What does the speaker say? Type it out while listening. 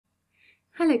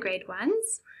Hello grade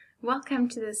ones, welcome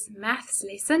to this maths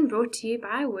lesson brought to you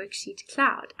by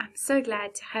WorksheetCloud. I'm so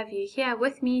glad to have you here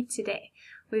with me today.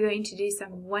 We're going to do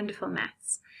some wonderful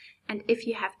maths, and if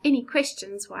you have any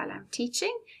questions while I'm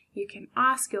teaching, you can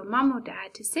ask your mom or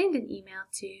dad to send an email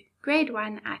to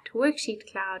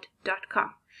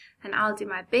grade1@worksheetcloud.com, and I'll do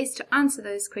my best to answer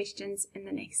those questions in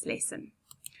the next lesson.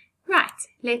 Right,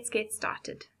 let's get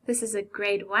started. This is a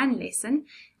grade 1 lesson,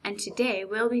 and today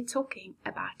we'll be talking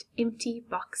about empty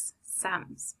box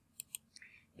sums.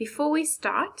 Before we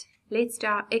start, let's do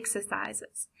our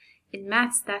exercises. In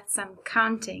maths, that's some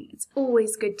counting. It's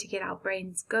always good to get our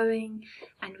brains going,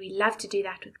 and we love to do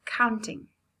that with counting.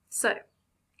 So,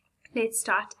 let's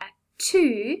start at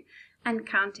 2 and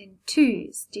count in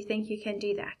twos. Do you think you can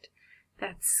do that?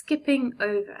 That's skipping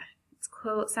over.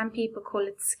 Some people call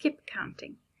it skip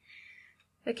counting.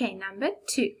 Okay, number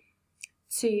 2.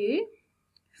 2,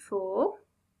 4,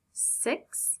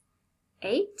 6,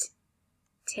 8,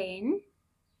 10,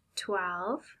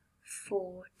 12,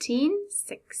 14,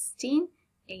 16,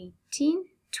 18,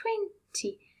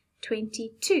 20,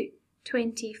 22,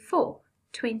 24,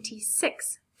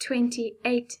 26,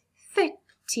 28,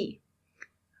 30.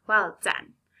 Well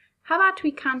done. How about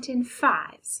we count in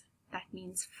fives? That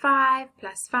means 5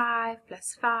 plus 5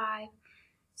 plus 5.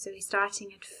 So we're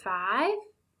starting at 5,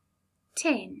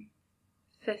 10,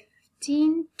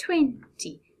 15,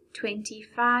 20,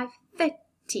 25,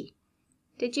 30.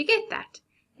 Did you get that?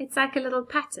 It's like a little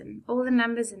pattern. All the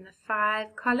numbers in the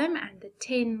 5 column and the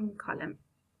 10 column.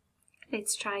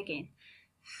 Let's try again.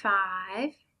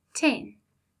 5, 10,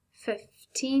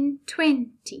 15,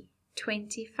 20,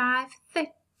 25,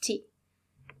 30.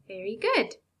 Very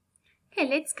good. Okay,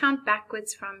 let's count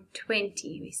backwards from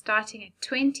 20. We're starting at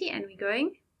 20 and we're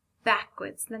going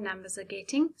backwards. The numbers are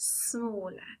getting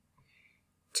smaller.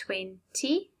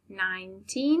 20,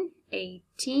 19,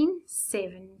 18,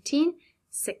 17,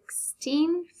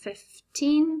 16,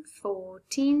 15,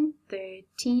 14,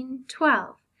 13,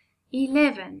 12,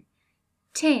 11,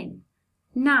 10,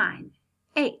 9,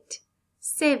 8,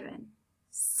 7,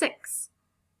 6,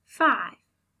 5,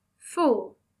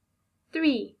 4,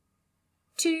 3,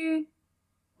 2,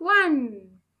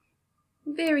 1.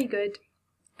 Very good.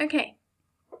 Okay,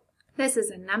 this is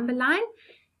a number line.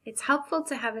 It's helpful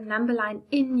to have a number line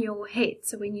in your head.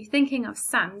 So when you're thinking of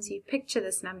sums, you picture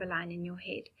this number line in your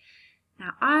head.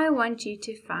 Now I want you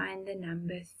to find the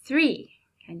number 3.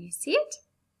 Can you see it?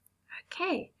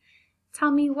 Okay.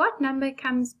 Tell me what number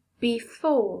comes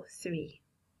before 3.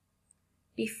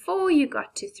 Before you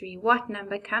got to 3, what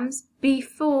number comes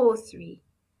before 3?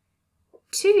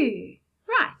 2.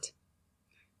 Right.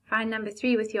 Find number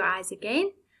 3 with your eyes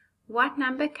again. What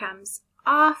number comes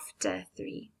after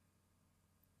 3?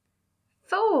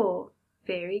 4.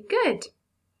 Very good.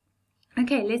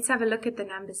 Okay, let's have a look at the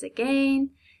numbers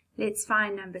again. Let's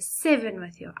find number 7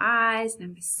 with your eyes.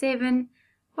 Number 7.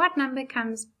 What number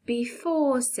comes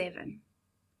before 7?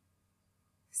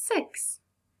 6.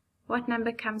 What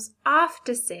number comes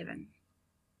after 7?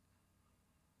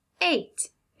 8.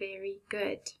 Very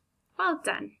good. Well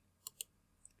done.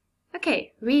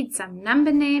 Okay, read some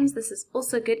number names. This is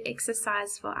also good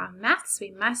exercise for our maths.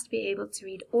 We must be able to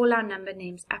read all our number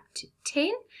names up to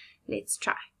 10. Let's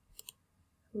try.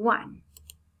 1,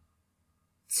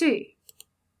 2,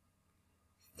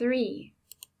 3,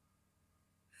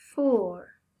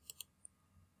 4,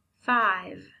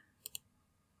 5,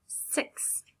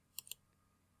 6,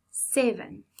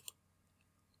 7,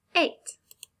 8,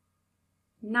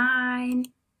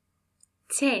 9,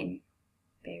 10.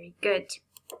 Very good.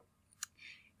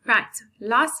 Right,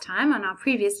 last time on our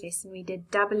previous lesson we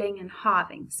did doubling and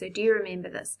halving. So do you remember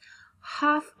this?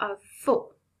 Half of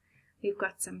 4. We've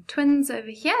got some twins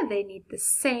over here. They need the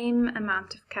same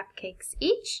amount of cupcakes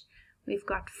each. We've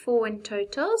got 4 in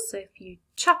total. So if you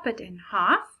chop it in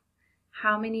half,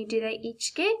 how many do they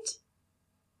each get?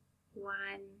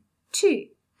 1,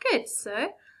 2. Good.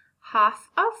 So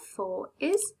half of 4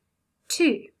 is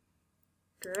 2.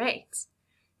 Great.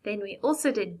 Then we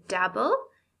also did double.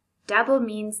 Double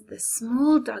means the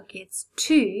small dog gets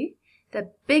 2,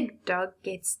 the big dog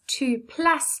gets 2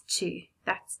 plus 2.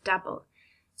 That's double.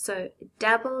 So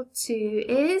double 2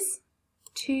 is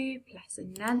 2 plus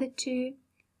another 2. 1,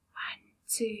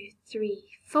 2, 3,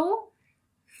 4.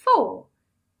 4.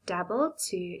 Double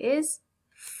 2 is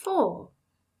 4.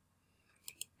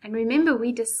 And remember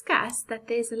we discussed that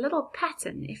there's a little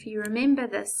pattern. If you remember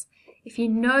this, if you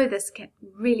know this, can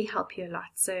really help you a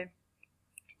lot. So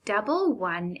double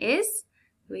 1 is,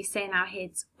 we say in our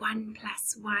heads, 1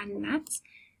 plus 1, that's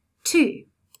 2.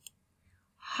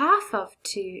 Half of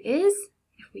 2 is,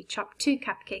 if we chop 2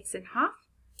 cupcakes in half,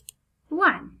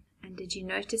 1. And did you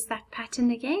notice that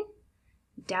pattern again?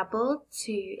 Double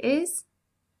 2 is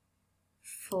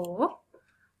 4.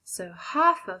 So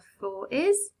half of 4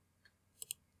 is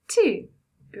 2.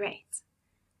 Great.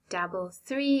 Double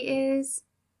 3 is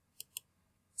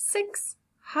 6.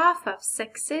 Half of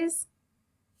 6 is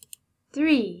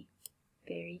 3.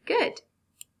 Very good.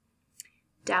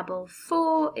 Double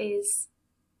 4 is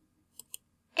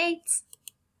 8.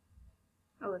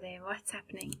 Oh, there, what's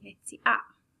happening? Let's see.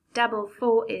 Double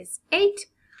 4 is 8.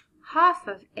 Half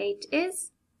of 8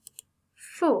 is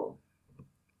 4.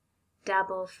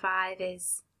 Double 5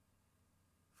 is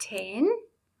 10.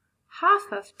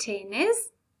 Half of 10 is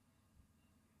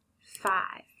 5.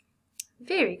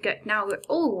 Very good. Now we're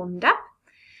all warmed up.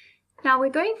 Now we're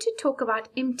going to talk about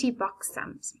empty box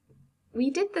sums. We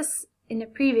did this in a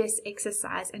previous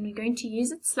exercise and we're going to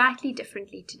use it slightly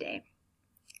differently today.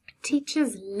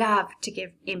 Teachers love to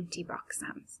give empty box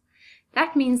sums.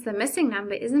 That means the missing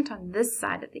number isn't on this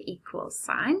side of the equals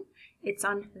sign, it's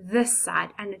on this side,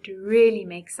 and it really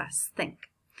makes us think.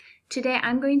 Today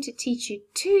I'm going to teach you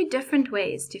 2 different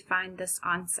ways to find this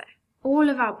answer. All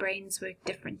of our brains work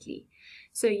differently.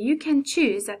 So you can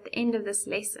choose at the end of this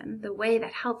lesson the way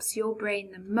that helps your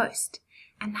brain the most.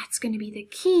 And that's going to be the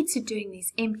key to doing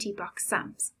these empty box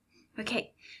sums.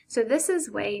 Okay, so this is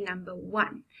way number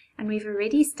 1. And we've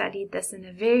already studied this in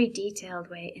a very detailed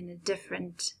way in a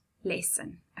different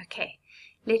lesson. Okay,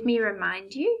 let me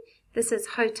remind you, this is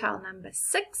hotel number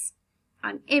 6.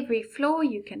 On every floor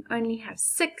you can only have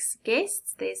 6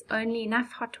 guests. There's only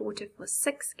enough hot water for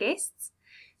 6 guests.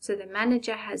 So the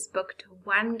manager has booked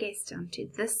 1 guest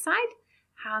onto this side.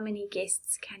 How many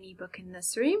guests can he book in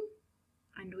this room?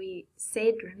 And we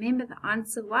said, remember the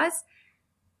answer was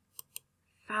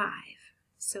 5.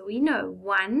 So we know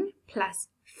 1 plus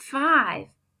 5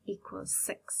 equals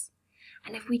 6.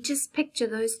 And if we just picture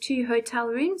those 2 hotel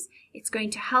rooms, it's going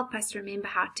to help us remember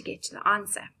how to get to the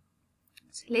answer.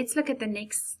 So let's look at the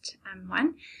next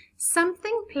one.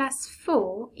 Something plus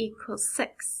 4 equals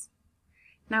 6.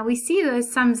 Now we see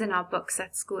those sums in our books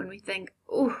at school and we think,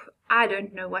 oh, I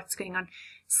don't know what's going on.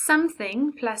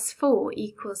 Something plus 4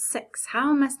 equals 6.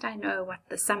 How must I know what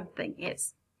the something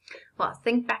is? Well,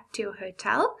 think back to your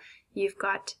hotel. You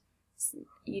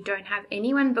don't have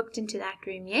anyone booked into that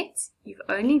room yet. You've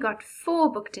only got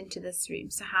 4 booked into this room.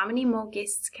 So how many more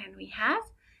guests can we have?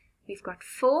 We've got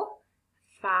 4,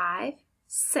 5,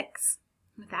 6.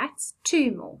 That's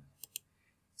 2 more.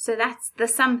 So that's the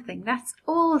something. That's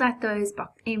all that those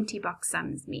empty box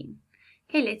sums mean.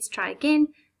 Okay, let's try again.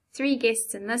 3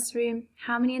 guests in this room.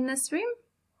 How many in this room?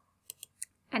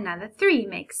 Another 3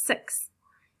 makes 6.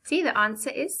 See, the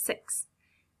answer is 6.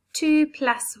 2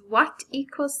 plus what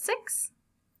equals 6?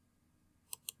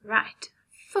 Right,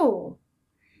 4.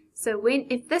 So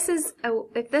if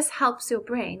this helps your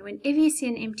brain, whenever you see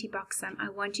an empty box sum, I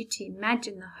want you to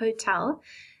imagine the hotel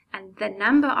and the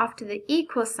number after the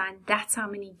equal sign, that's how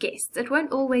many guests. It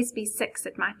won't always be 6,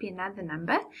 it might be another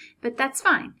number, but that's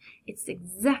fine. It's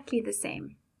exactly the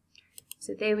same.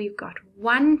 So there we've got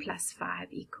 1 plus 5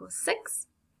 equals 6,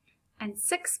 and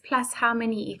 6 plus how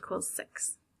many equals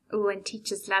 6? Oh, and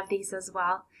teachers love these as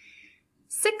well.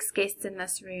 6 guests in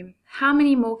this room. How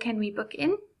many more can we book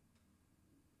in?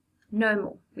 No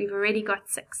more. We've already got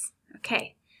 6.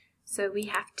 Okay, so we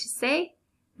have to say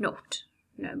naught,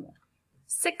 no more.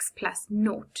 6 plus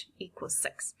naught equals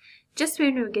 6. Just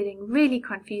when we're getting really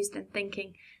confused and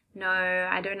thinking, no,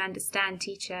 I don't understand,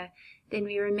 teacher, then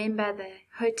we remember the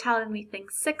hotel and we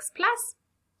think 6 plus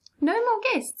no more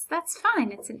guests. That's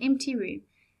fine. It's an empty room.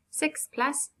 6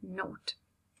 plus naught.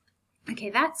 Okay,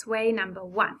 that's way number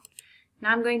 1.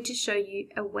 Now I'm going to show you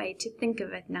a way to think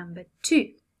of it number 2.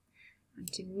 I'm going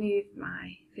to move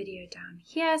my video down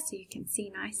here so you can see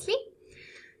nicely.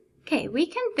 Okay, we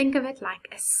can think of it like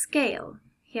a scale.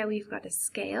 Here we've got a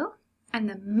scale, and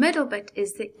the middle bit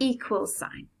is the equal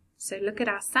sign. So look at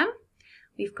our sum.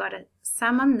 We've got a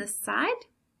sum on this side,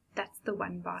 that's the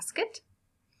 1 basket,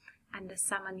 and a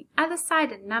sum on the other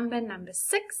side, a number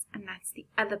 6, and that's the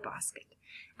other basket.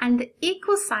 And the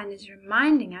equal sign is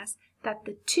reminding us that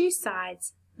the 2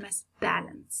 sides must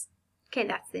balance. Okay,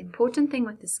 that's the important thing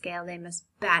with the scale, they must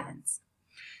balance.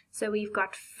 So we've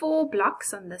got 4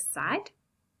 blocks on this side,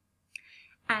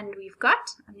 and we've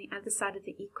got, on the other side of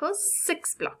the equals,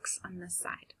 6 blocks on this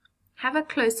side. Have a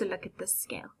closer look at this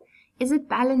scale. Is it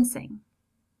balancing?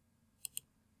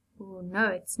 Oh, no,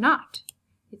 it's not.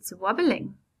 It's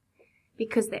wobbling.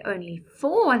 Because there are only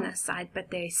 4 on this side,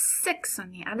 but there's 6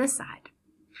 on the other side.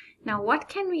 Now, what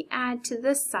can we add to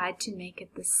this side to make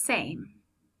it the same?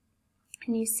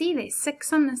 And you see there's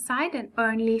 6 on the side and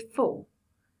only 4.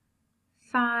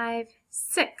 5,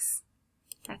 6.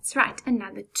 That's right,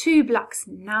 another 2 blocks.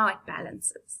 Now it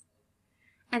balances.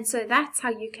 And so that's how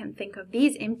you can think of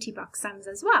these empty box sums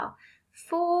as well.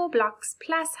 4 blocks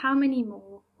plus how many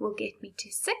more will get me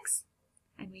to 6?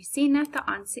 And we've seen that the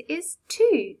answer is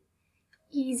 2.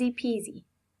 Easy peasy.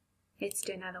 Let's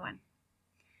do another one.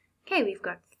 Okay, we've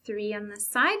got 3 on this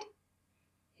side.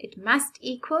 It must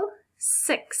equal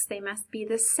 6. They must be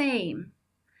the same,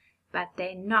 but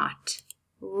they're not.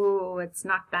 Oh, it's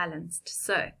not balanced.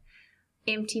 So,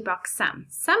 empty box sum.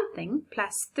 Something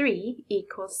plus 3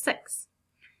 equals 6.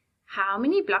 How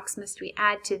many blocks must we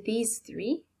add to these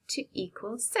 3 to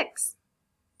equal 6?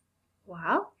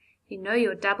 Well, you know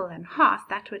your double and half.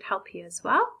 That would help you as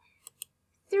well.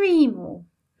 3 more,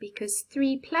 because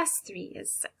 3 plus 3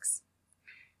 is 6.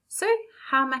 So,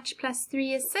 how much plus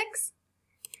 3 is 6?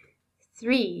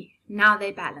 3. Now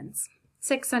they balance.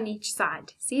 6 on each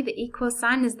side. See, the equal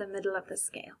sign is the middle of the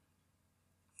scale.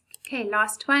 Okay,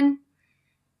 last one.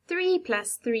 3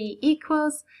 plus 3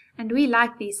 equals, and we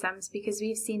like these sums because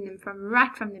we've seen them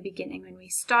right from the beginning when we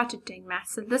started doing math,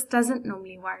 so this doesn't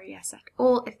normally worry us at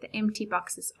all. If the empty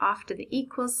box is after the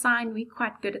equal sign, we're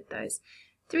quite good at those.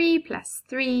 3 plus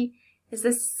 3, is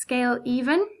this scale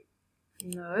even?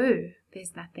 No,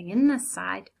 there's nothing in this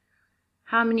side.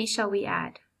 How many shall we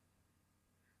add?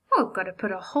 Oh, we've got to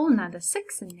put a whole nother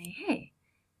 6 in there, hey?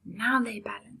 Now they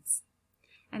balance.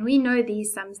 And we know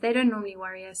these sums, they don't normally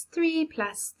worry us. 3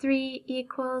 plus 3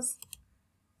 equals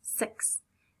 6.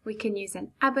 We can use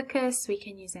an abacus, we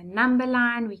can use a number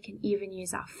line, we can even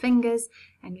use our fingers,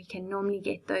 and we can normally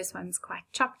get those ones quite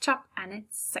chop, and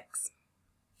it's 6.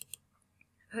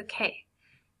 Okay,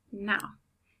 now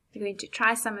we're going to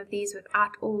try some of these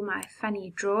without all my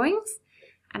funny drawings.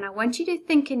 And I want you to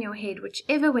think in your head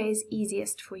whichever way is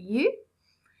easiest for you.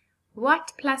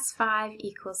 What plus 5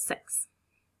 equals 6?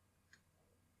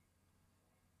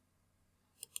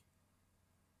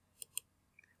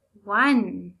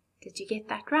 One. Did you get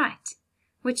that right?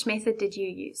 Which method did you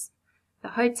use? The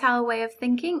hotel way of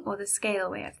thinking or the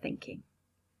scale way of thinking?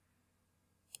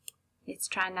 Let's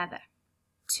try another.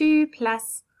 2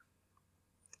 plus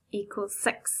equals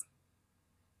 6.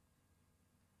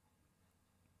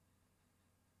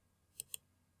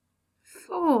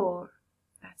 4.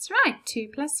 That's right. 2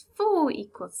 plus 4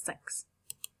 equals 6.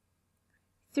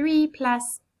 3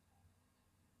 plus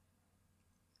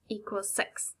equals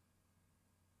 6.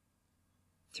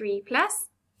 3 plus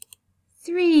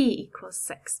 3 equals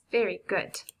 6. Very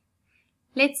good.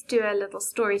 Let's do a little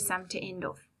story sum to end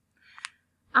off.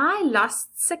 I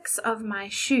lost 6 of my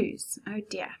shoes. Oh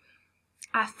dear.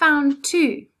 I found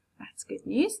 2. That's good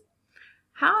news.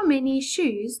 How many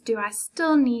shoes do I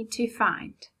still need to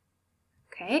find?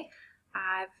 Okay,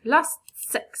 I've lost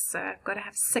 6, so I've got to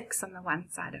have 6 on the one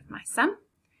side of my sum.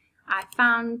 I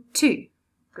found 2.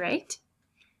 Great.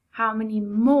 How many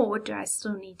more do I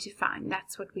still need to find?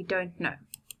 That's what we don't know.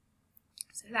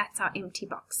 So that's our empty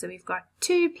box. So we've got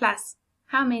 2 plus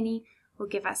how many will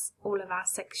give us all of our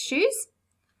 6 shoes?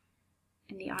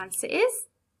 And the answer is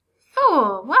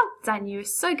 4. Well done. You're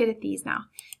so good at these now.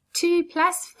 2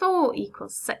 plus 4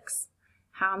 equals 6.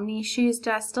 How many shoes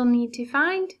do I still need to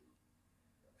find?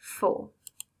 4.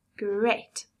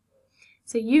 Great.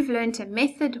 So you've learned a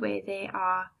method where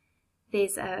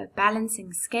there's a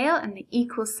balancing scale and the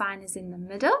equal sign is in the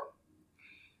middle.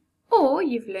 Or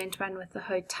you've learned one with the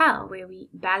hotel where we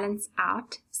balance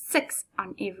out 6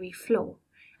 on every floor.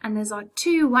 And those are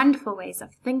 2 wonderful ways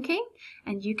of thinking,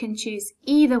 and you can choose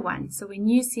either one. So when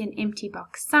you see an empty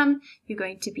box sum, you're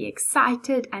going to be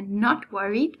excited and not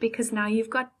worried because now you've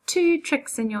got 2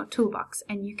 tricks in your toolbox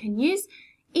and you can use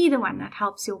either one that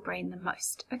helps your brain the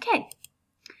most. Okay.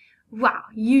 Wow,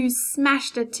 you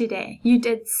smashed it today. You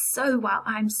did so well.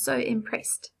 I'm so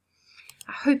impressed.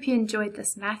 I hope you enjoyed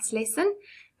this maths lesson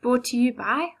brought to you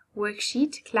by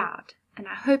WorksheetCloud. And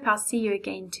I hope I'll see you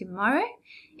again tomorrow.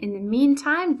 In the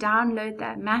meantime, download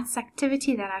the maths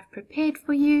activity that I've prepared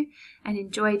for you and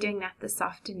enjoy doing that this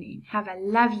afternoon. Have a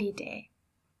lovely day.